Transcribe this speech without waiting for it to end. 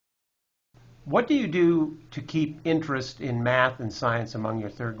What do you do to keep interest in math and science among your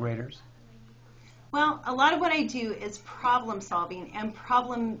third graders? Well, a lot of what I do is problem solving and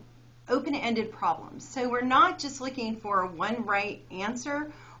open-ended problems. So we're not just looking for one right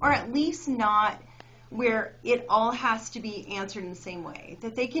answer, or at least not where it all has to be answered in the same way.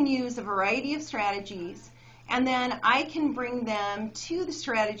 That they can use a variety of strategies, and then I can bring them to the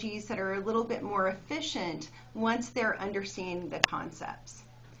strategies that are a little bit more efficient once they're understanding the concepts.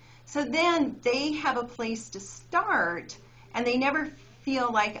 So then they have a place to start, and they never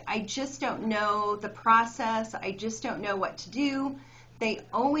feel like, I just don't know the process, I just don't know what to do. They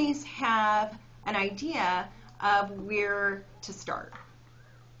always have an idea of where to start.